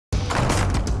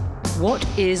What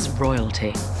is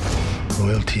royalty?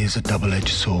 Royalty is a double-edged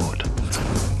sword.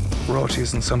 Royalty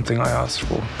isn't something I asked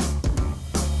for.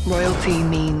 Royalty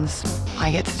means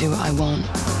I get to do what I want.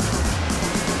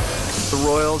 The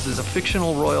Royals is a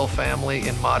fictional royal family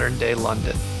in modern-day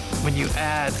London. When you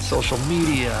add social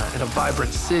media and a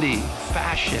vibrant city,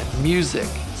 fashion, music,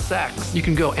 sex, you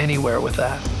can go anywhere with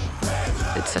that.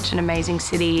 It's such an amazing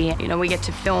city. You know, we get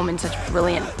to film in such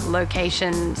brilliant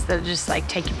locations that just like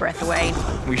take your breath away.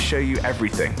 We show you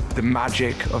everything. The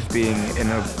magic of being in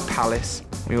a palace.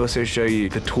 We also show you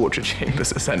the torture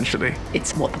chambers, essentially.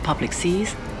 It's what the public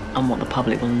sees and what the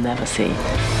public will never see.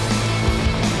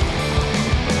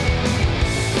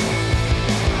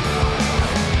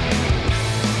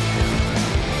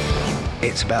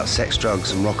 It's about sex,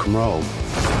 drugs, and rock and roll.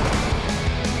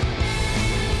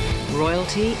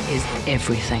 Royalty is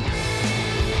everything.